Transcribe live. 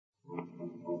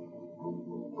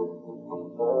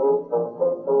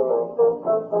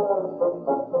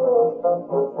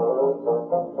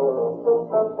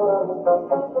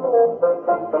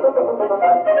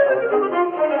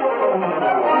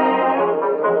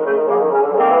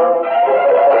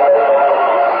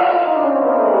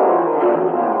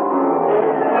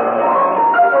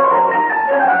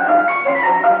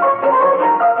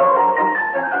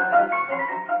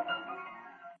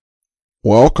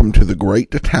Welcome to the Great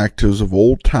Detectives of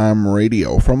Old Time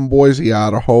Radio. From Boise,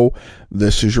 Idaho,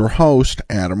 this is your host,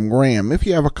 Adam Graham. If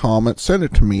you have a comment, send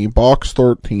it to me,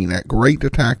 box13 at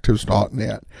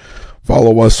greatdetectives.net.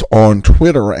 Follow us on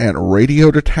Twitter at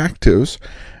Radio Detectives,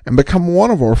 and become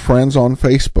one of our friends on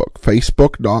Facebook,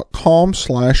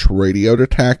 facebook.com/Radio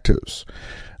Detectives.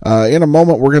 In a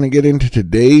moment, we're going to get into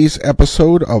today's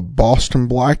episode of Boston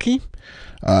Blackie.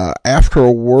 After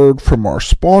a word from our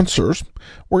sponsors,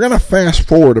 we're going to fast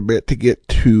forward a bit to get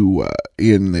to,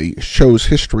 in the show's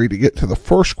history, to get to the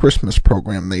first Christmas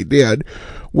program they did,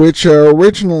 which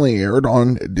originally aired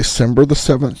on December the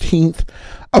 17th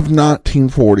of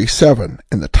 1947.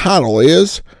 And the title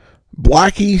is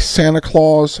Blackie, Santa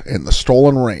Claus, and the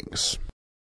Stolen Rings.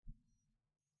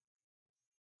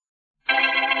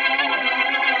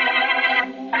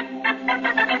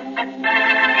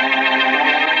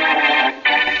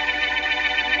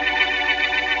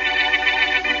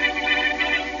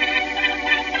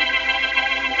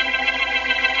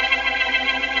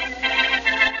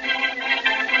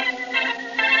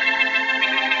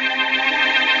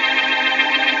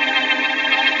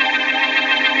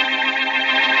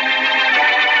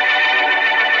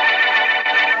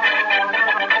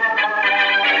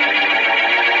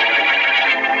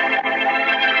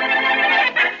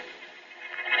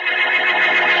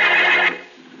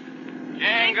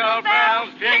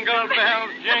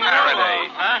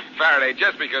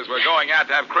 Just because we're going out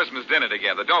to have Christmas dinner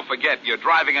together, don't forget you're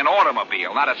driving an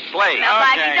automobile, not a sleigh. Now,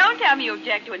 Blackie, don't tell me you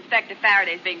object to Inspector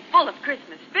Faraday's being full of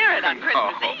Christmas spirit on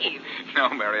Christmas Eve. No,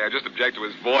 Mary, I just object to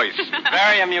his voice.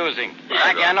 Very amusing.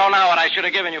 Blackie, I know now what I should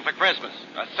have given you for Christmas.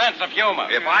 A sense of humor.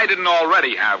 If I didn't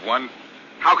already have one,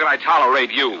 how can I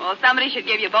tolerate you? Well, somebody should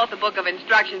give you both a book of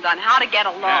instructions on how to get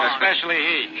along. Yeah,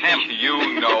 especially him.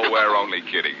 You know we're only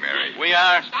kidding, Mary. We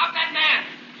are. Stop that man!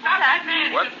 Stop that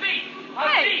man! What?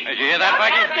 Hey. Did you hear that,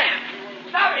 Blackie?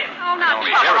 Stop him! Oh, not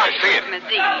Only hear it, I see it. Christmas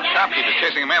Eve. Shopkeeper's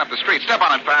chasing a man up the street. Step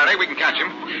on it, Faraday. We can catch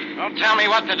him. Don't tell me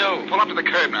what to do. Pull up to the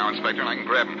curb now, Inspector, and I can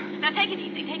grab him. Now, take it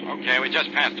easy. Take it easy. Okay, we just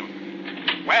passed him.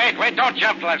 Wait, don't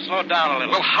jump till I've slowed down a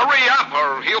little. Well, hurry up,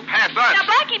 or he'll pass us. Now,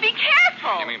 Blackie, be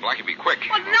careful. You mean Blackie, be quick.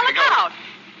 Well, now look out.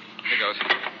 Here goes.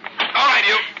 All right,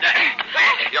 you.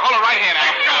 You hold it right here now.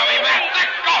 Let go, man. Let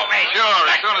go, man. Sure,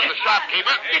 as soon as the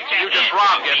shopkeeper you just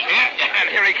robbed gets here, and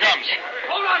here he comes.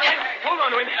 Hold on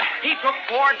to him. He took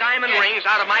 4 diamond rings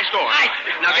out of my store.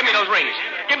 Now, give me those rings.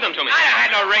 Give them to me. I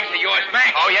had no rings of yours,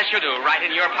 Mac. Oh, yes, you do. Right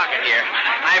in your pocket here.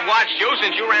 I've watched you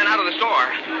since you ran out of the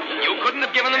store. You couldn't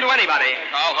have given them to anybody.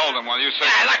 I'll hold them while you say.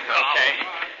 I like them. Okay.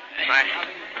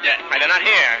 They're not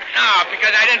here. No,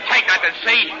 because I didn't take nothing,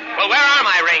 see? Well, where are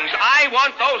my rings? I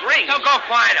want those rings. So go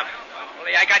find them.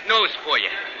 Only I got news for you.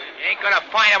 You ain't gonna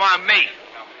find them on me.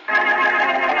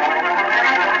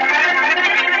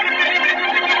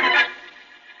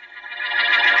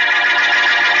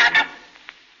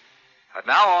 And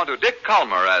now on to Dick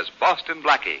Calmer as Boston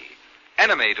Blackie.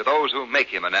 Enemy to those who make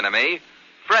him an enemy.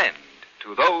 Friend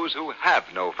to those who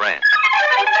have no friend.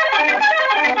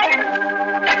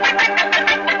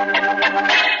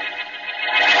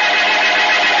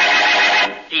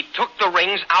 He took the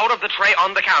rings out of the tray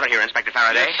on the counter here, Inspector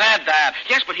Faraday. You said that.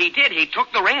 Yes, but he did. He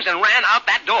took the rings and ran out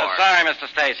that door. Sorry, Mr.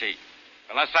 Stacy.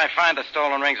 Unless I find the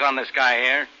stolen rings on this guy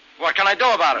here, what can I do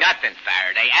about it? Nothing,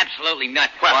 Faraday. Absolutely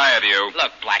nothing. Quiet, you.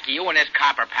 Look, Blackie, you and this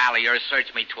copper pal of yours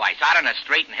searched me twice. Out on the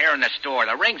street and here in the store.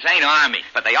 The rings ain't on me.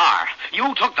 But they are.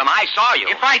 You took them. I saw you.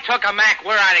 If I took a Mac,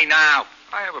 where are they now?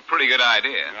 I have a pretty good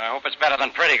idea. I hope it's better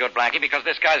than pretty good, Blackie, because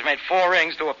this guy's made 4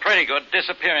 rings do a pretty good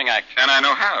disappearing act. And I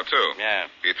know how, too. Yeah.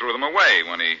 He threw them away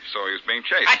when he saw he was being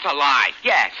chased. That's a lie.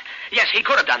 Yes, he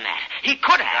could have done that. He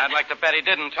could have. I'd like to bet he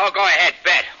didn't. Oh, go ahead,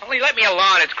 bet. Only let me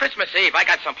alone. It's Christmas Eve. I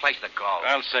got someplace to go.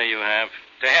 I'll say you have.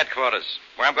 To headquarters,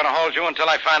 where I'm going to hold you until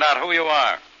I find out who you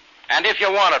are. And if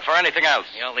you want it for anything else.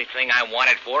 The only thing I want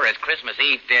it for is Christmas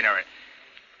Eve dinner.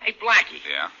 Hey, Blackie.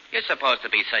 Yeah? You're supposed to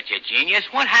be such a genius.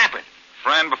 What happened?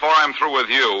 Friend, before I'm through with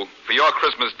you, for your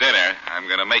Christmas dinner, I'm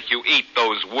going to make you eat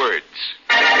those words.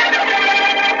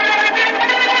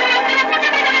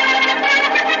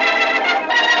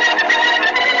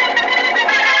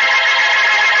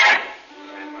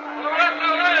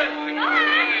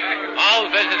 All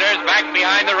visitors back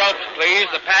behind the ropes, please.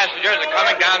 The passengers are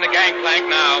coming down the gangplank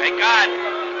now. Hey, God.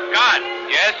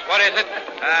 Yes, what is it?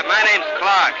 My name's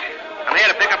Clark. I'm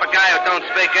here to pick up a guy who don't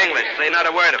speak English. Say not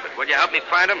a word of it. Would you help me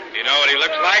find him? You know what he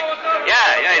looks like?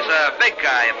 Yeah, he's a big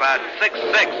guy, about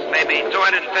 6'6", maybe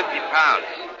 250 pounds.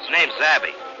 His name's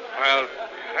Abby. Well,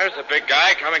 there's the big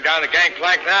guy coming down the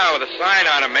gangplank now with a sign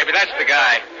on him. Maybe that's the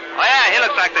guy. Oh, yeah, he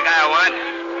looks like the guy I want.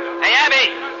 Hey, Abby!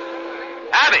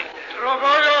 Abby!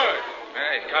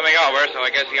 He's coming over, so I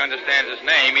guess he understands his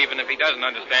name, even if he doesn't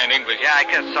understand English. Yeah, I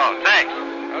guess so. Thanks.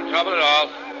 No trouble at all.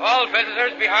 All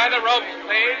visitors behind the ropes,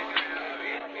 please.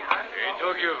 He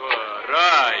took you for a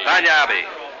ride. Sanyabi.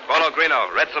 Polo Grino.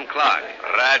 Redsum Clark.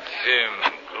 Redsum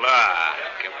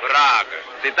Clark. Braga.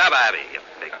 Sitababi, you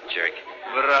big jerk.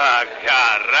 Braga.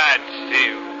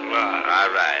 Redsum Clark.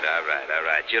 All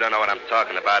right. You don't know what I'm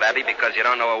talking about, Abby, because you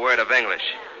don't know a word of English.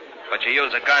 But you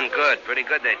use a gun good. Pretty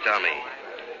good, they tell me.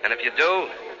 And if you do,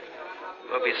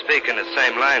 we'll be speaking the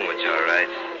same language, all right?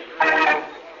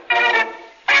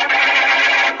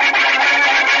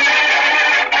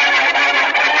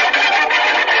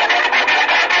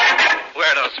 Where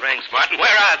are those rings, Martin?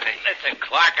 Where are they? Listen,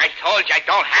 Clark, I told you I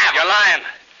don't have You're them. lying.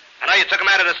 I know you took them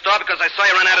out of the store because I saw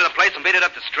you run out of the place and beat it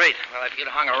up the street. Well, if you'd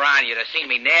hung around, you'd have seen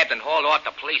me nabbed and hauled off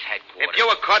to police headquarters. If you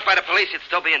were caught by the police, you'd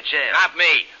still be in jail. Not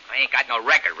me. I ain't got no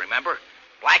record, remember?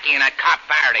 Blackie and that cop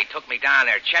Faraday took me down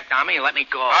there, checked on me, and let me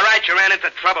go. All right, you ran into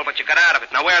trouble, but you got out of it.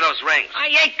 Now, where are those rings?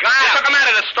 I ain't got You them. took them out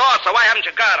of the store, so why haven't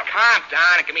you got them? Calm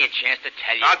down and give me a chance to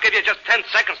tell you. I'll give you just 10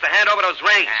 seconds to hand over those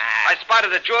rings. I spotted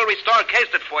a jewelry store and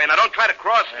cased it for you. Now, don't try to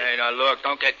cross me. Hey, now, look,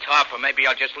 don't get tough, or maybe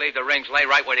I'll just leave the rings lay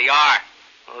right where they are.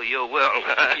 Oh, you will.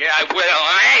 Yeah, I will.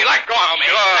 Hey, let go of me.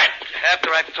 Sure. After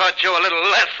I've taught you a little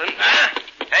lesson. Huh?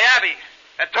 Hey, Abby,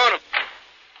 that totem.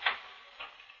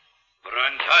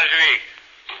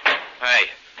 Hey,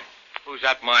 who's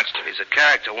that monster? He's a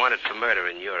character wanted for murder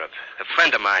in Europe. A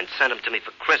friend of mine sent him to me for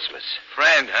Christmas.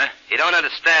 Friend, huh? He don't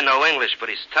understand no English, but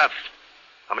he's tough.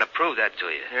 I'm going to prove that to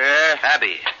you. Yeah?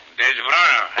 Abby.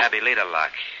 Abby, lead a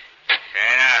lock.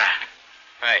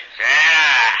 Hey.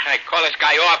 Hey, call this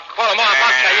guy off. Call him off.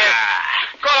 I'll tell you.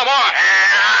 Call him off.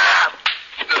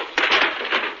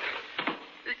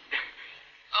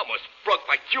 Almost broke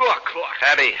my jaw, Clark.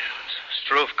 Abby,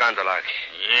 Stroof Gondalak.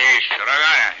 Yes,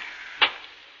 Ragana.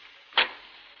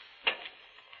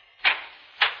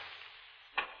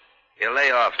 You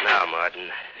lay off now, Martin.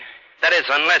 That is,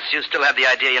 unless you still have the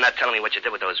idea you're not telling me what you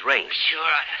did with those rings. Sure,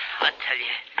 I'll tell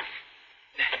you.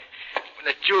 When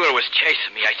the jeweler was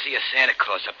chasing me, I see a Santa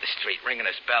Claus up the street ringing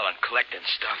his bell and collecting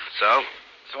stuff. So?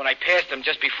 So when I passed him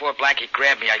just before Blackie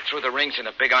grabbed me, I threw the rings in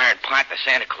a big iron pot the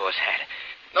Santa Claus had.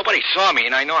 Nobody saw me,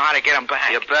 and I know how to get them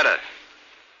back. You better.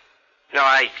 No,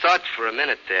 I thought for a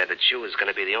minute there that you was going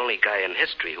to be the only guy in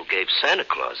history who gave Santa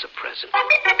Claus a present.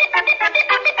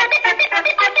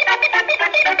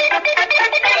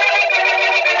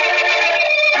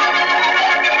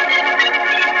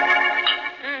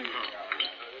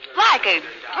 Blackie,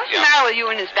 what's the matter with you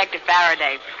and Inspector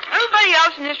Faraday? Everybody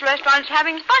else in this restaurant's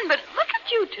having fun, but look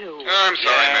at you two. I'm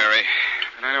sorry, Mary.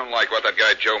 And I don't like what that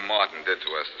guy Joe Martin did to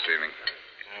us this evening.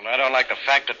 And I don't like the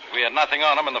fact that we had nothing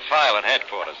on him in the file at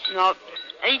headquarters. No,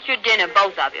 eat your dinner,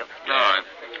 both of you. All right.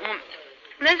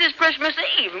 This is Christmas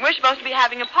Eve, and we're supposed to be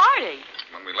having a party.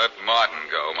 When we let Martin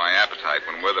go, my appetite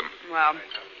went with him. Well,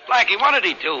 Blackie, what did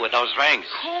he do with those rings?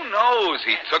 Who knows?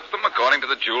 He took them according to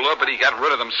the jeweler, but he got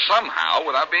rid of them somehow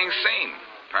without being seen.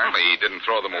 Apparently, he didn't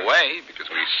throw them away because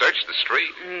we searched the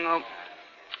street. no.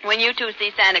 When you two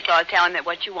see Santa Claus, tell him that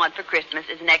what you want for Christmas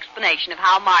is an explanation of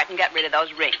how Martin got rid of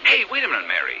those rings. Hey, wait a minute,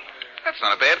 Mary. That's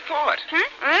not a bad thought.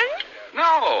 Really?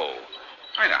 No.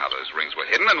 I know how those rings were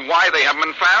hidden and why they haven't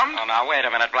been found. Oh, now, wait a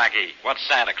minute, Blackie. What's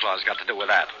Santa Claus got to do with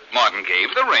that? Martin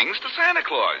gave the rings to Santa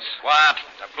Claus. What?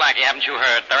 Blackie, haven't you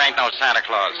heard? There ain't no Santa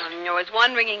Claus. There was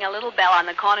one ringing a little bell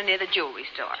on the corner near the jewelry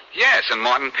store. Yes, and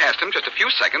Martin passed him just a few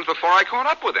seconds before I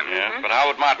caught up with him. Yeah, but how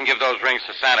would Martin give those rings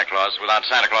to Santa Claus without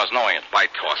Santa Claus knowing it? By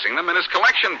tossing them in his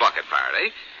collection bucket,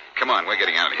 Faraday. Come on, we're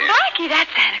getting out of here. Blackie,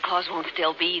 that Santa Claus won't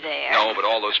still be there. No, but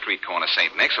all those street corner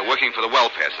St. Nick's are working for the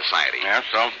Welfare Society. Yeah,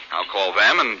 so? I'll call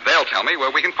them, and they'll tell me where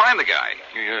we can find the guy.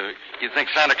 You think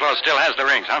Santa Claus still has the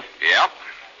rings, huh? Yep.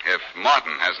 If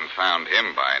Martin hasn't found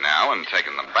him by now and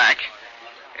taken them back,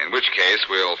 in which case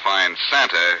we'll find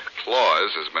Santa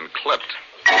Claus has been clipped.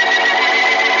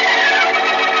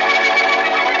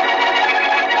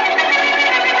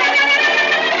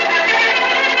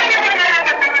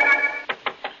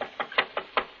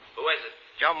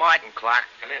 Joe Martin, Clark.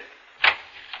 Come in.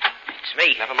 It's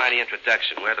me. Never mind the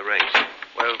introduction. Where are the rings?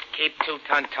 Well, keep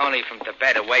Two-Ton Tony from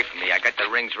Tibet away from me. I got the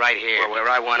rings right here. Well, where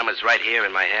I want them is right here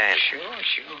in my hand. Sure.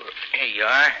 Here you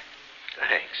are.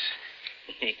 Thanks.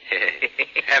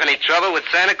 Have any trouble with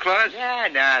Santa Claus? Yeah,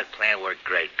 no, the plan worked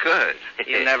great. Good.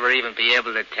 You'll never even be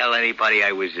able to tell anybody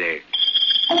I was there.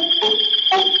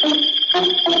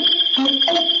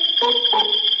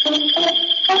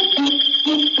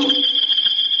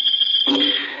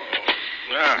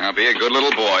 Now, be a good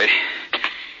little boy.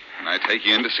 And I take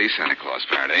you in to see Santa Claus,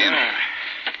 Faraday, and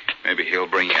maybe he'll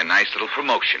bring you a nice little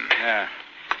promotion. Yeah.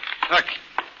 Look,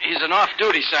 He's an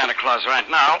off-duty Santa Claus right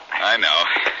now. I know.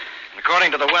 And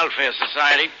according to the Welfare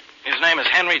Society, his name is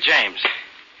Henry James.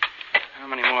 How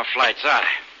many more flights are there?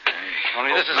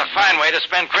 Only this is a fine way to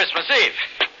spend Christmas Eve.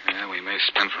 Yeah, we may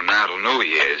spend from now till New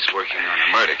Year's working on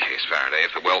a murder case, Faraday,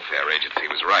 if the welfare agency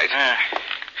was right.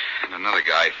 And another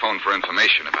guy phoned for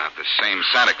information about the same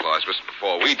Santa Claus just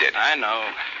before we did. I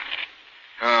know.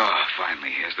 Oh,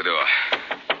 finally, here's the door.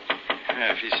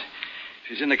 Yeah, if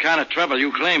he's in the kind of trouble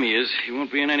you claim he is, he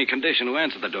won't be in any condition to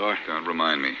answer the door. Don't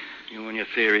remind me. You and your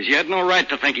theories. You had no right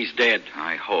to think he's dead.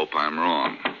 I hope I'm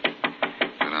wrong.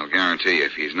 But I'll guarantee you,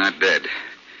 if he's not dead,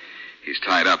 he's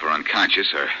tied up or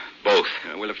unconscious or both.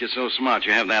 Well, if you're so smart,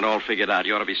 you have that all figured out.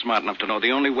 You ought to be smart enough to know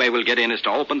the only way we'll get in is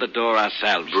to open the door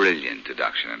ourselves. Brilliant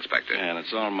deduction, Inspector. Yeah,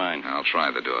 that's all mine. I'll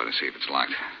try the door to see if it's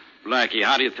locked. Blackie,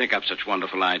 how do you think up such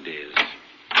wonderful ideas?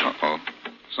 Uh-oh.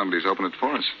 Somebody's opened it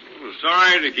for us. Well,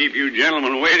 sorry to keep you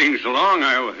gentlemen waiting so long.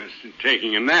 I was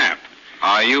taking a nap.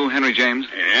 Are you Henry James?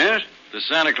 Yes? The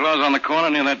Santa Claus on the corner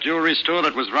near that jewelry store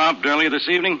that was robbed earlier this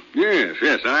evening?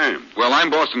 Yes, I am. Well, I'm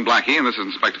Boston Blackie, and this is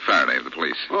Inspector Faraday of the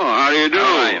police. Oh, how do you do?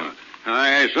 How are you?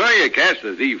 I saw you catch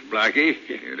the thief, Blackie.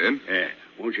 You did?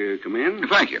 Won't you come in?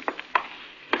 Thank you.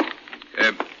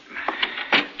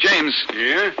 James.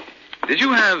 Yeah? Did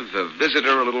you have a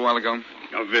visitor a little while ago?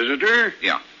 A visitor?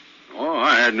 Yeah. Oh,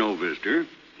 I had no visitor.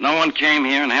 No one came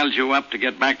here and held you up to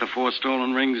get back the 4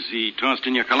 stolen rings he tossed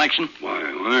in your collection?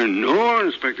 Why, no,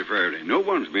 Inspector Faraday. No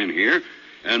one's been here.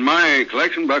 And my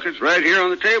collection bucket's right here on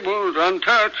the table. It's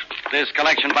untouched. This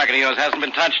collection bucket of yours hasn't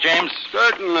been touched, James?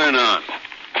 Certainly not.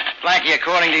 Blackie,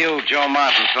 according to you, Joe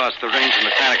Martin tossed the rings in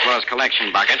the Santa Claus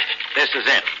collection bucket. This is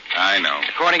it. I know.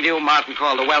 According to you, Martin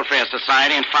called the Welfare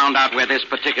Society and found out where this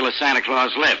particular Santa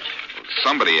Claus lived.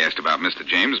 Somebody asked about Mr.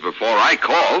 James before I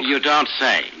called. You don't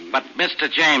say. But Mr.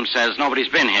 James says nobody's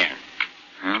been here.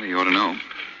 Well, you ought to know.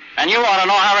 And you ought to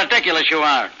know how ridiculous you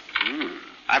are.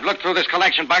 I've looked through this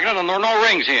collection bucket and there are no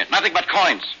rings here. Nothing but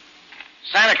coins.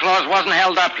 Santa Claus wasn't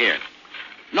held up here.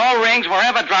 No rings were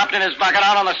ever dropped in his bucket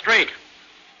out on the street.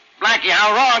 Blackie,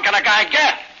 how wrong can a guy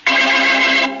get?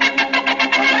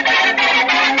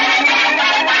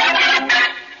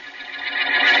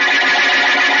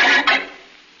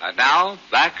 And now,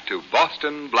 back to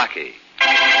Boston Blackie.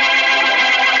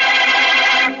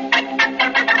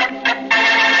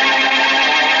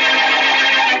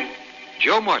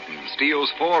 Joe Martin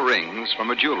steals 4 rings from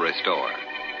a jewelry store.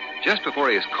 Just before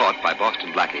he is caught by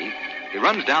Boston Blackie, he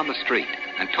runs down the street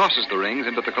and tosses the rings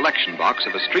into the collection box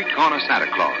of a street corner Santa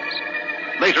Claus.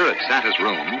 Later, at Santa's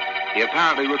room, he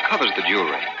apparently recovers the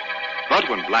jewelry. But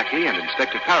when Blackie and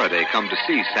Inspector Faraday come to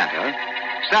see Santa,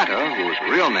 whose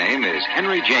real name is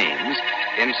Henry James,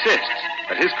 insists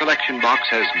that his collection box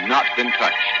has not been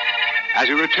touched. As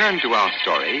we return to our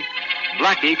story,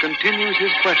 Blackie continues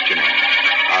his questioning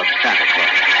of Santa Claus.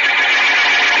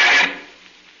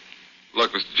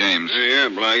 Look, Mr. James. Yeah,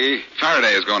 Blackie.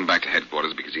 Faraday has gone back to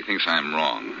headquarters because he thinks I'm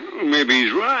wrong. Well, maybe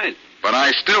he's right. But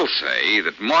I still say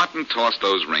that Martin tossed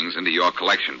those rings into your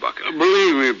collection bucket.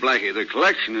 Believe me, Blackie, the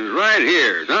collection is right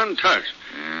here. It's untouched.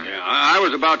 Yeah. I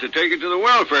was about to take it to the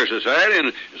Welfare Society, and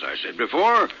as I said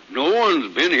before, no one's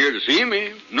been here to see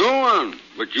me. No one.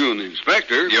 But you and the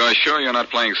inspector. You're sure you're not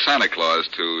playing Santa Claus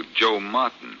to Joe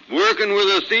Martin? Working with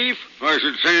a thief? I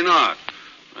should say not.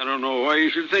 I don't know why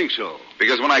you should think so.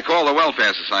 Because when I called the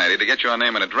Welfare Society to get your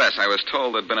name and address, I was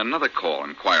told there'd been another call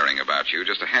inquiring about you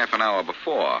just a half an hour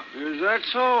before. Is that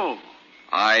so?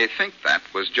 I think that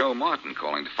was Joe Martin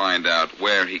calling to find out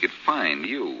where he could find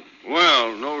you.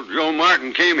 Well, no Joe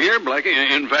Martin came here, Blackie.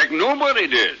 In fact, nobody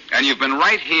did. And you've been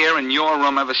right here in your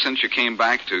room ever since you came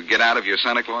back to get out of your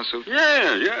Santa Claus suit?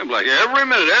 Yeah, Blackie. Every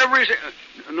minute,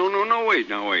 No,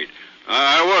 wait.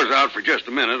 I was out for just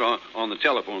a minute on the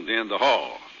telephone at the end of the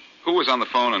hall. Who was on the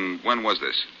phone and when was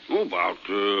this? Oh, about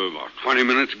 20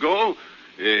 minutes ago.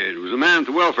 It was a man at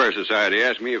the Welfare Society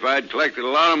asked me if I'd collected a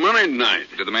lot of money tonight.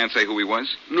 Did the man say who he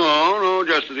was? No,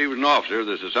 just that he was an officer of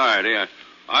the society.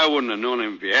 I wouldn't have known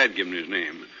him if he had given his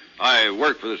name. I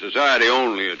work for the society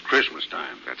only at Christmas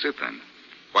time. That's it, then.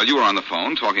 While you were on the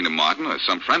phone talking to Martin or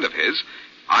some friend of his,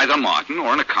 either Martin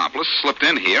or an accomplice slipped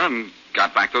in here and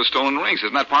got back those stolen rings.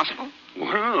 Isn't that possible?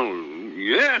 Well,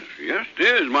 yes, it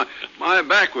is. My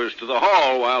back was to the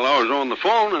hall while I was on the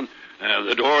phone, and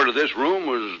the door to this room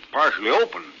was partially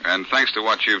open. And thanks to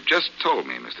what you've just told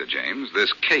me, Mr. James,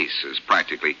 this case is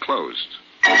practically closed.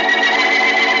 Now,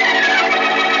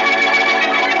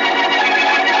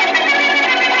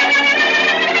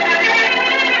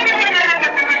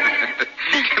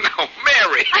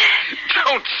 Mary,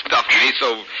 don't stuff me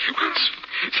so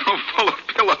full of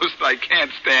pillows that I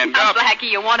can't stand up. Blackie,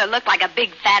 you want to look like a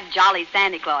big, fat, jolly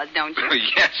Santa Claus, don't you?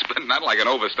 Yes, but not like an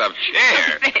overstuffed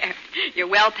chair. There. You're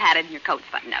well padded and your coat's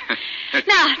buttoned up.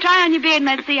 Now, try on your beard and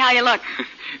let's see how you look.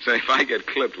 Say, if I get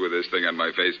clipped with this thing on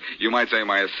my face, you might say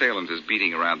my assailant is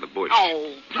beating around the bush.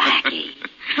 Oh, Blackie.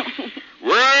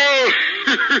 Well,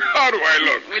 how do I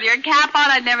look? With your cap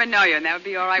on, I'd never know you, and that would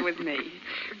be all right with me.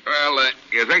 Well,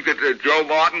 you think that Joe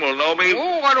Martin will know me?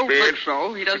 Oh, I don't think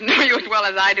so. He doesn't know you as well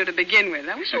as I do to begin with.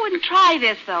 I wish you wouldn't try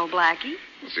this, though, Blackie.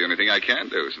 It's the only thing I can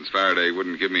do, since Faraday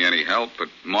wouldn't give me any help but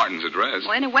Martin's address.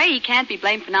 Well, in a way, he can't be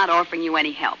blamed for not offering you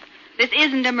any help. This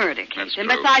isn't a murder case. That's and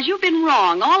true. besides, you've been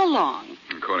wrong all along.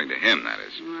 According to him, that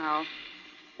is.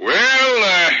 Well,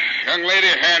 young lady,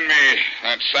 hand me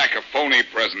that sack of phony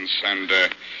presents, and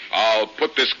I'll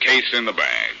put this case in the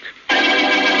bag.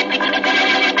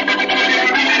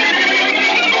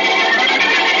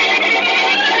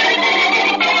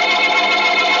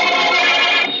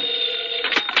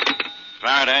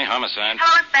 Faraday, homicide.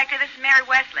 hello, Inspector. This is Mary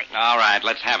Wesley. All right,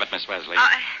 let's have it, Miss Wesley.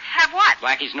 Have what?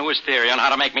 Blackie's newest theory on how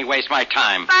to make me waste my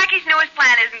time. Blackie's newest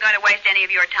plan isn't going to waste any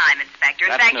of your time, Inspector. In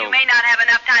That's fact, new. you may not have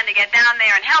enough time to get down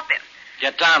there and help him.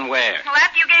 Get down where? Well,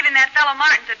 after you gave him that fellow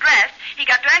Martin's address, he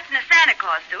got dressed in a Santa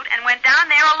Claus suit and went down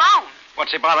there alone.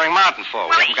 What's he bothering Martin for?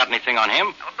 Well, We haven't got anything on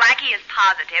him. Well, Blackie is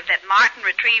positive that Martin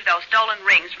retrieved those stolen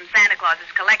rings from Santa Claus's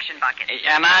collection bucket.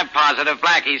 And I'm positive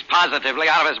Blackie's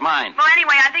positively out of his mind. Well,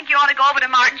 anyway, I think you ought to go over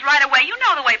to Martin's right away. You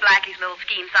know the way Blackie's little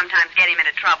schemes sometimes get him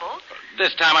into trouble.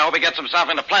 This time I hope he gets himself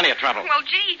into plenty of trouble. Well,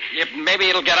 gee. Maybe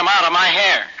it'll get him out of my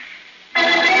hair.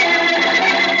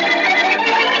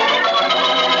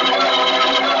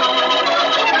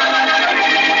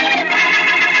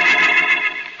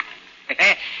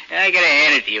 I gotta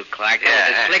hand it to you, Clark. That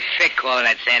was Yeah. a slick trick calling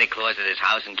that Santa Claus at his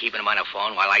house and keeping him on the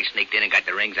phone while I sneaked in and got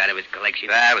the rings out of his collection.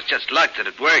 It was just luck that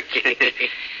it worked.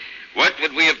 What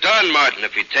would we have done, Martin,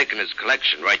 if he'd taken his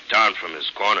collection right down from his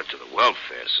corner to the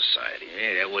Welfare Society?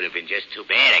 Yeah, that would have been just too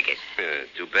bad, I guess.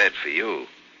 Too bad for you.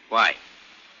 Why?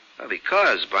 Well,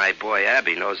 because my boy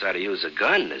Abby knows how to use a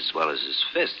gun as well as his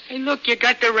fists. Hey, look, you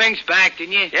got the rings back,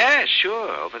 didn't you? Yeah,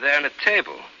 sure, over there on the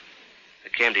table. I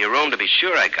came to your room to be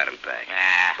sure I got him back.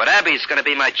 Ah. But Abby's going to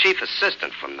be my chief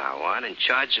assistant from now on, in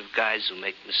charge of guys who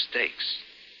make mistakes.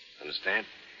 Understand?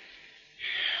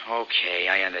 Okay,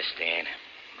 I understand.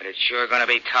 But it's sure going to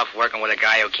be tough working with a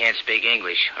guy who can't speak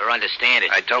English or understand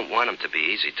it. I don't want him to be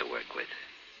easy to work with.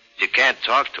 If you can't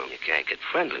talk to him, you can't get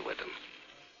friendly with him.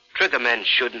 Trigger men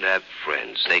shouldn't have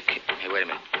friends. They can... Hey, wait a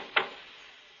minute.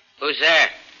 Who's there?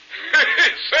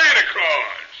 It's Santa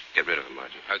Claus. Get rid of him,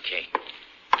 Martin. Okay.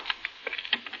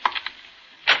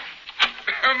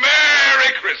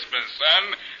 Merry Christmas, son.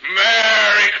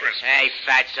 Merry Christmas. Hey,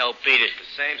 fatso, beat it. The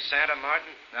same Santa,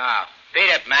 Martin? No. Beat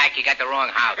it, Mac. You got the wrong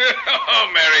house.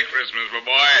 Oh, Merry Christmas, my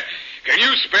boy. Can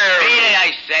you spare... Beat it,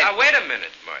 I said. Now, wait a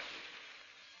minute, Martin.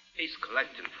 He's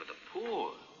collecting for the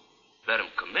poor. Let him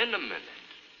come in a minute.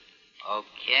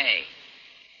 Okay.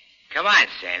 Come on,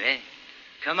 Santa.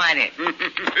 Come on in. Thank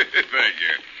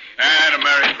you. And a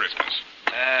Merry Christmas.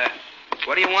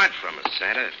 What do you want from us,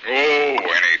 Santa? Oh,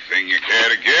 anything you care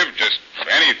to give. Just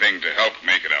anything to help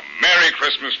make it a Merry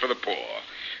Christmas for the poor.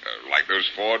 Like those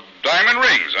 4 diamond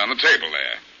rings on the table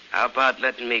there. How about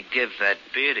letting me give that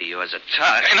beer to you as a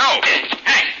tug? Hey, no. Hey,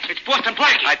 it's Boston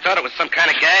Blackie. I thought it was some kind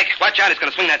of gag. Watch out, he's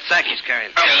going to swing that sack he's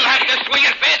carrying. You'll have to swing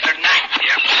it faster than that.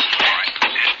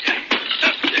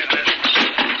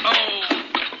 All right.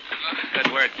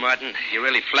 Good work, Martin. You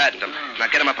really flattened him. Now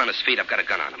get him up on his feet. I've got a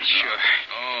gun on him. Sure.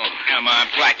 Oh, come on,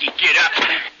 Blackie, get up.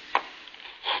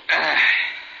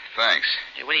 Thanks.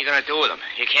 Hey, what are you going to do with him?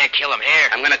 You can't kill him here.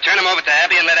 I'm going to turn him over to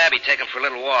Abby and let Abby take him for a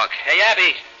little walk. Hey,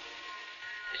 Abby.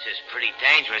 This is pretty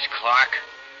dangerous, Clark.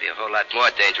 Be a whole lot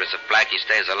more dangerous if Blackie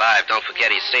stays alive. Don't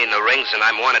forget he's seen the rings, and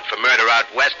I'm wanted for murder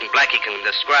out west, and Blackie can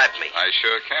describe me. I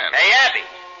sure can. Hey, Abby.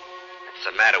 What's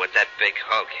the matter with that big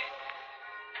hog?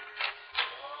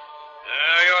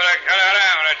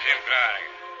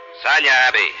 Sanya,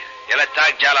 Abby. Yela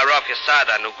tag jala rof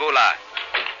yasada nugula.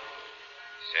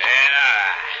 Santa.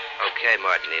 Okay,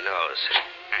 Martin, he knows.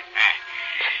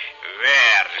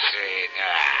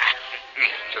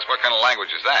 Just what kind of language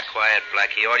is that? Quiet,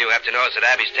 Blackie. All you have to know is that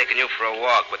Abby's taking you for a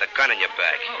walk with a gun in your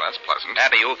back. Oh, that's pleasant.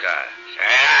 Abby Uka.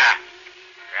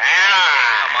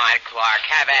 Come on, Clark.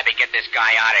 Have Abby get this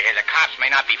guy out of here. The cops may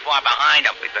not be far behind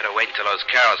him. We better wait until those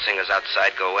carol singers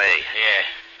outside go away.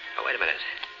 Yeah. Oh, wait a minute.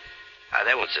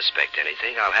 They won't suspect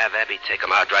anything. I'll have Abby take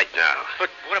them out right now.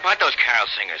 But what about those carol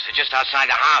singers? They're just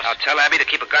outside the house. I'll tell Abby to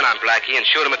keep a gun on Blackie and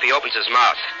shoot him if he opens his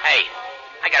mouth. Hey,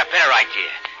 I got a better idea.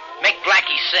 Make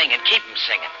Blackie sing and keep him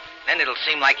singing. Then it'll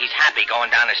seem like he's happy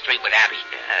going down the street with Abby.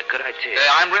 Yeah, good idea.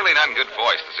 I'm really not in good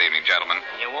voice this evening, gentlemen.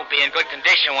 You won't be in good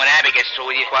condition when Abby gets through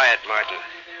with you. Quiet, Martin.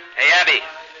 Hey, Abby.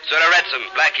 Soda Redsum,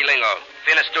 Blackie Lingo.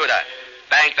 Finestuda.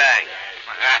 Bang, bang.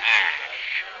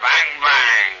 Bang,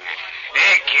 bang.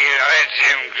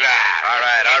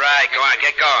 All right. Go on,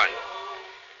 get going.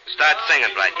 Start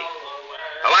singing, Blackie.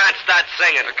 Go on, start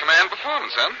singing. A command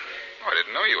performance, huh? Oh, I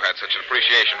didn't know you had such an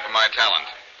appreciation for my talent.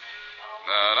 So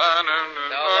long,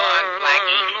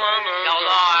 Blackie. So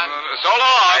long. So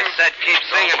long. I said keep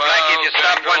singing, Blackie. If you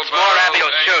stop once more, Abby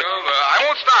will shoot. I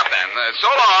won't stop then. So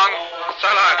long. So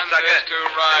long, sucker. To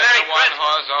ride Merry the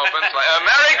one-horse open sleigh.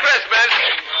 Merry Christmas.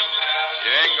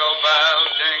 Jingle bells,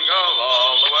 jingle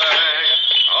all the way.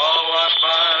 Oh, what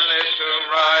fun it is to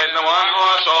ride in the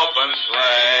one-horse open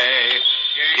sleigh.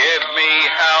 Give me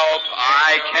help,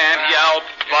 I can't yelp,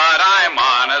 but I'm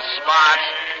on a spot.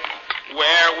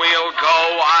 Where we'll go,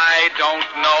 I don't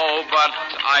know, but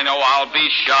I know I'll be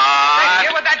shot.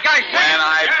 Hear what that guy said? When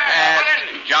I pass,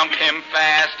 jump him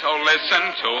fast, oh, listen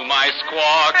to my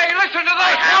squawk. Hey, listen to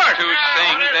I those have words. to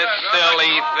sing this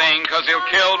silly thing, 'cause he'll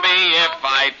kill me if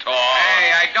I talk.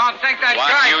 Hey, I don't think that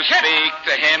What guy... you speak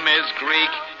to him is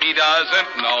Greek. He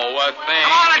doesn't know a thing.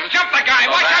 Come on, let's jump the guy.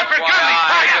 So Watch out that's for why Gummy.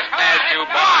 I just passed you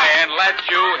by and let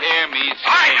you hear me sing.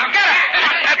 All right, now get him.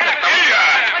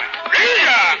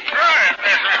 Here,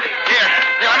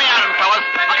 let me at him, fellas.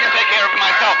 I can take care of it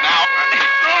myself now.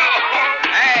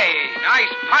 Hey, nice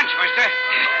punch, mister.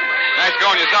 Nice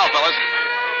going yourself, fellas.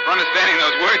 For understanding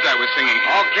those words I was singing.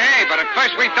 Okay, but at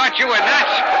first we thought you were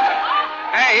nuts.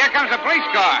 Hey, here comes a police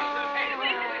car.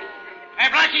 Hey,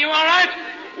 Blackie, you all right?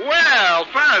 Well,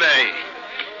 Faraday,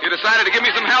 you decided to give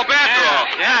me some help after all.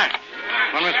 Yeah.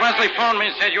 When Miss Wesley phoned me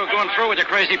and said you were going through with your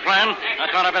crazy plan, I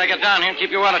thought I'd better get down here and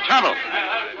keep you out of trouble.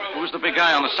 Who's the big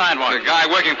guy on the sidewalk? The guy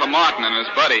working for Martin and his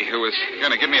buddy, who was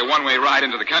going to give me a one-way ride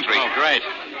into the country. Oh, great.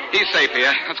 He's safe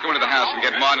here. Let's go into the house and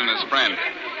get Martin and his friend,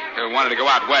 who wanted to go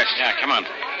out west. Yeah, come on.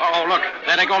 Oh, look.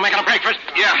 There they go making a break for us.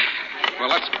 Yeah. Well,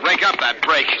 let's break up that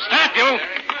break. Stop, you.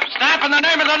 Stop in the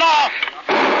name of the law.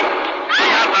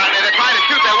 Look out, Rodney. They're trying to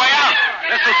shoot their way out.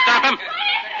 This'll stop him.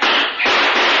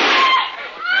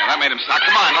 Yeah, that made him stop.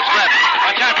 Come on, let's grab him.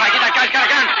 Watch out, Blackie. That guy's got a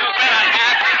gun.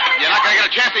 You're not going to get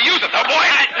a chance to use it, though, boy.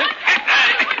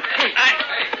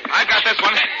 I've got this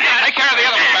one. Take care of the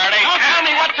other one, Faraday. Don't tell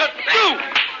me what to do.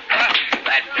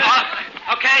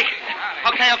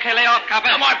 Okay, lay off,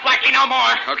 copper. No more, Blackie, no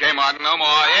more. Okay, Martin, no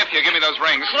more. If you give me those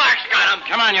rings. Clark's got him.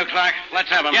 Come on, you Clark. Let's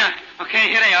have him. Yeah.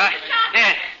 Okay, here they are.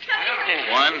 Here.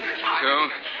 1, 2,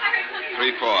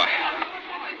 3, 4.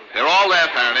 They're all there,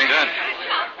 Faraday. Good.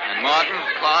 And Martin,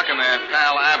 Clark, and their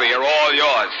pal Abby are all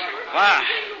yours. Wow.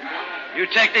 You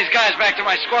take these guys back to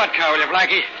my squad car, will you,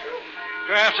 Blackie?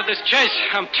 After this chase,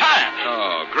 I'm tired.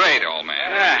 Oh, great, old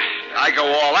man. Yeah. I go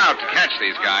all out to catch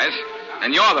these guys,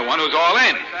 and you're the one who's all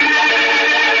in.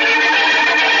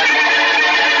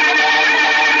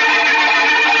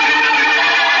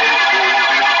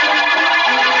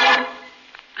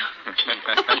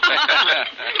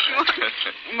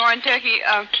 Morning, Turkey.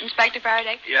 Inspector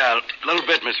Faraday. Yeah, a little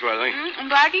bit, Miss Worthing. And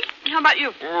Blackie, how about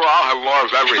you? Oh, I'll have more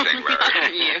of everything,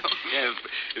 Mary. You. Yeah,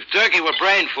 if turkey were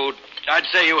brain food, I'd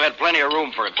say you had plenty of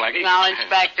room for it, Blackie. Now,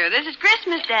 Inspector, this is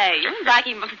Christmas Day. You and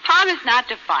Blackie promise not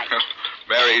to fight.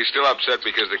 Mary, he's still upset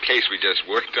because the case we just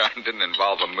worked on didn't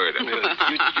involve a murder.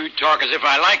 You talk as if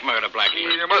I like murder, Blackie.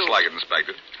 You must like it,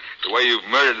 Inspector. The way you've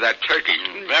murdered that turkey.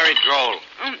 Very droll.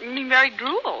 You mean very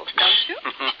drool, don't you?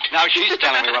 Now she's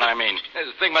telling me what I mean.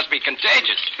 This thing must be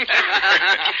contagious. You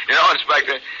know,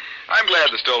 Inspector, I'm glad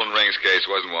the stolen rings case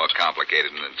wasn't more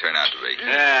complicated than it turned out to be.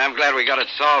 Yeah, I'm glad we got it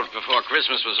solved before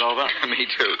Christmas was over. Me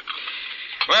too.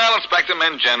 Well, Inspector,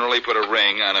 men generally put a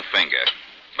ring on a finger.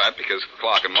 But because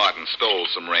Clark and Martin stole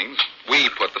some rings, we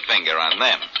put the finger on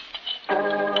them.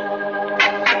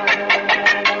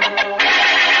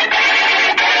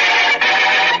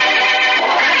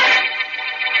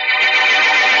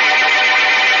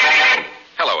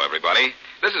 Hello, everybody.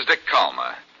 This is Dick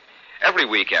Calmer. Every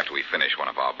week after we finish one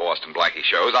of our Boston Blackie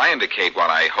shows, I indicate what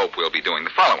I hope we'll be doing the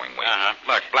following week.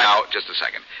 Look, Blackie. Now, just a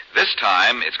second. This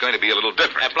time, it's going to be a little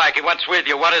different. Blackie, what's with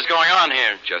you? What is going on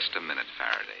here? Just a minute,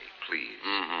 Faraday, please.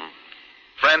 Mm-hmm.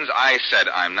 Friends, I said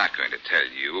I'm not going to tell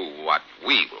you what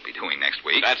we will be doing next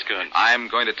week. That's good. I'm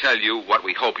going to tell you what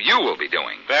we hope you will be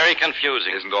doing. Very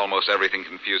confusing. Isn't almost everything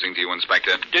confusing to you,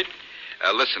 Inspector?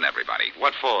 Listen, everybody.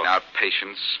 What for? Now,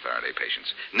 patience, Faraday,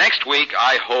 patience. Next week,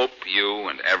 I hope you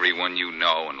and everyone you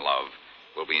know and love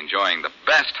will be enjoying the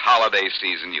best holiday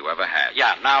season you ever had.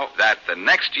 Yeah, now... That the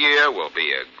next year will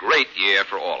be a great year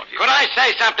for all of you. Could I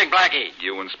say something, Blackie?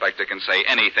 You, Inspector, can say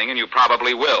anything, and you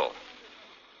probably will.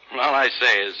 All I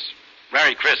say is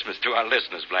Merry Christmas to our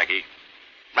listeners, Blackie.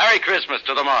 Merry Christmas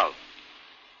to them all.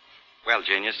 Well,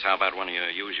 Genius, how about one of your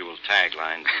usual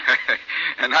taglines?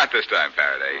 And not this time,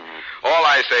 Faraday. All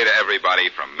I say to everybody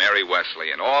from Mary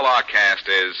Wesley and all our cast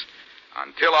is,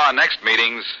 until our next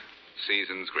meetings,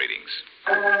 season's greetings.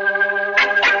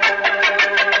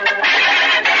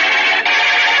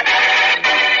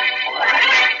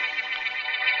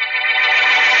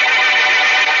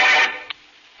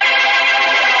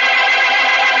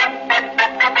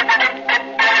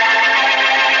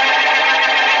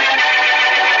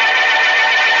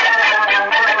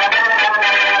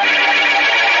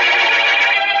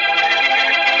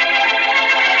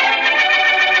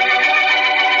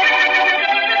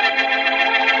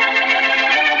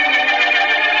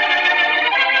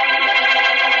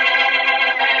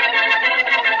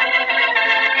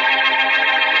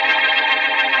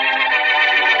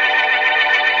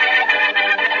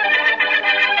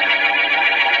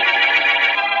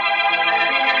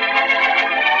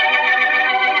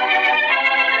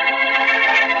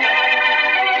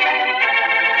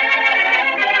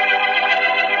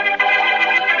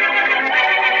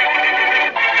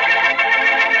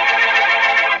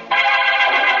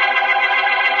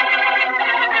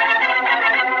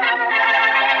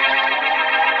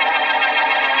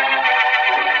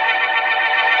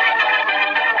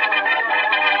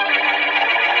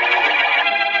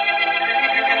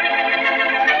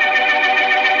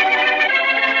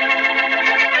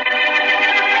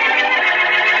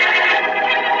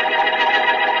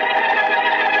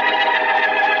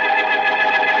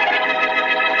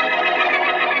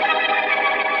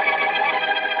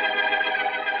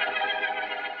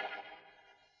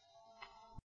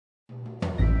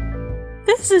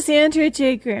 This is Andrea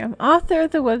J. Graham, author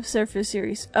of the Web Surfer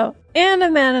series. Oh, and a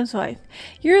Madam's Wife.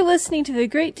 You're listening to the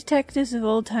Great Detectives of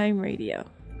Old Time Radio.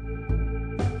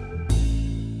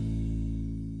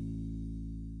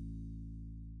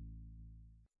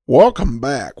 Welcome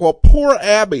back. Well, poor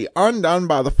Abby, undone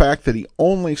by the fact that he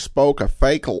only spoke a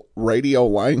fake radio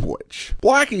language.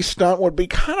 Blackie's stunt would be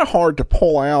kind of hard to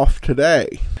pull off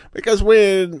today. Because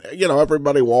when,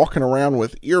 everybody walking around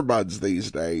with earbuds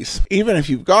these days, even if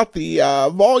you've got the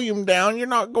volume down, you're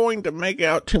not going to make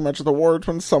out too much of the words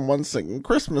when someone's singing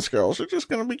Christmas carols. You're just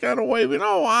going to be kind of waving,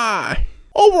 oh, hi.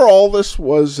 Overall, this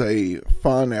was a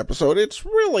fun episode. It's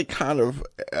really kind of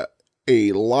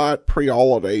a light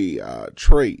pre-holiday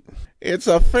treat. It's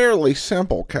a fairly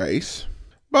simple case,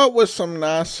 but with some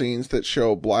nice scenes that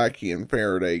show Blackie and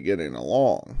Faraday getting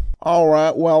along.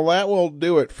 Alright, well that will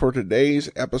do it for today's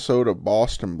episode of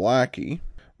Boston Blackie.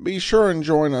 Be sure and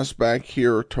join us back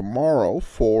here tomorrow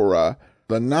for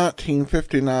the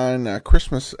 1959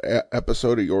 Christmas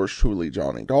episode of yours truly,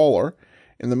 Johnny Dollar.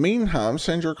 In the meantime,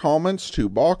 send your comments to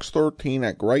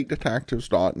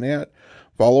box13@greatdetectives.net.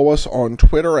 Follow us on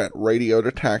Twitter at Radio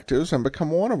Detectives and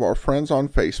become one of our friends on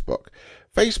Facebook.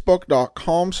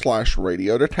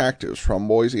 Facebook.com/Radio Detectives. From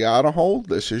Boise, Idaho,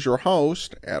 this is your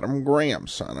host, Adam Graham,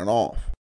 signing off.